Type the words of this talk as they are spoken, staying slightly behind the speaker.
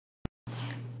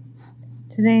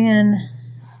Today in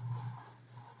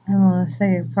I'm a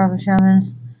psychic prophet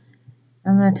shaman.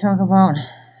 I'm going to talk about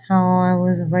how I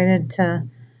was invited to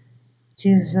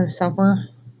Jesus' supper.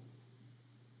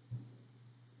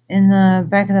 In the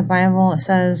back of the Bible it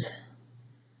says,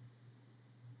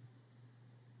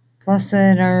 "Blessed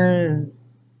are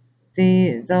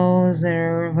those that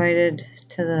are invited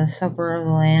to the supper of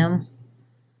the Lamb."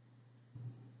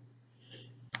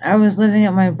 I was living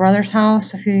at my brother's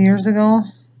house a few years ago,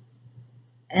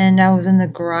 and I was in the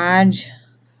garage.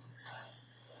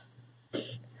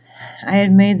 I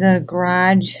had made the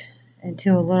garage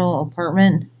into a little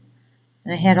apartment,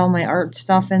 and I had all my art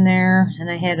stuff in there,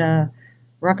 and I had a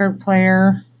record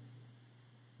player,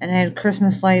 and I had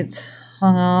Christmas lights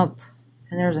hung up,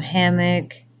 and there was a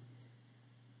hammock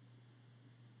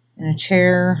and a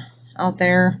chair out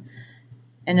there,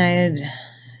 and I'd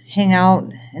hang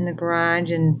out in the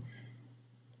garage and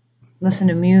listen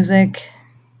to music.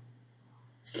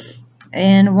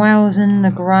 And while I was in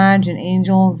the garage, an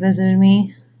angel visited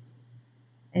me,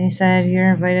 and he said, "You're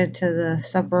invited to the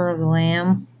supper of the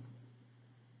Lamb."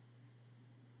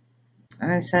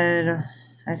 I said,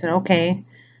 okay.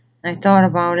 And I thought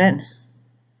about it,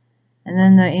 and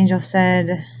then the angel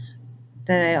said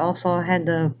that I also had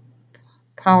the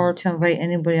power to invite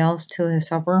anybody else to his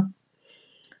supper.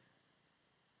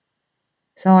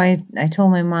 So I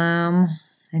told my mom,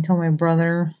 I told my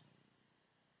brother,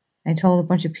 I told a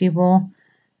bunch of people,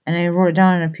 and I wrote it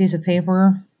down on a piece of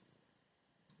paper.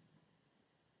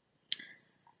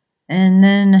 And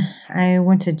then I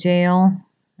went to jail,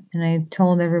 and I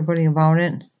told everybody about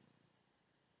it.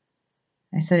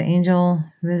 I said, "Angel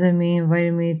visited me,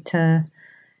 invited me to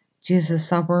Jesus'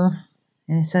 supper,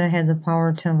 and he said I had the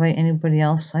power to invite anybody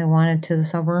else I wanted to the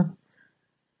supper."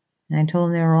 And I told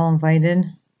them they were all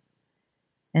invited,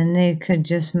 and they could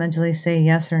just mentally say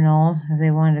yes or no if they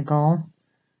wanted to go.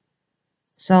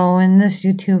 So in this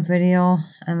YouTube video,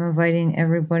 I'm inviting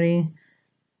everybody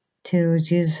to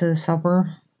Jesus'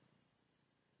 supper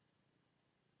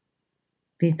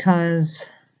because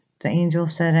the angel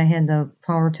said I had the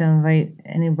power to invite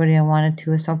anybody I wanted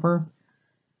to a supper.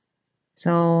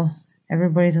 So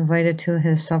everybody's invited to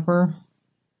his supper.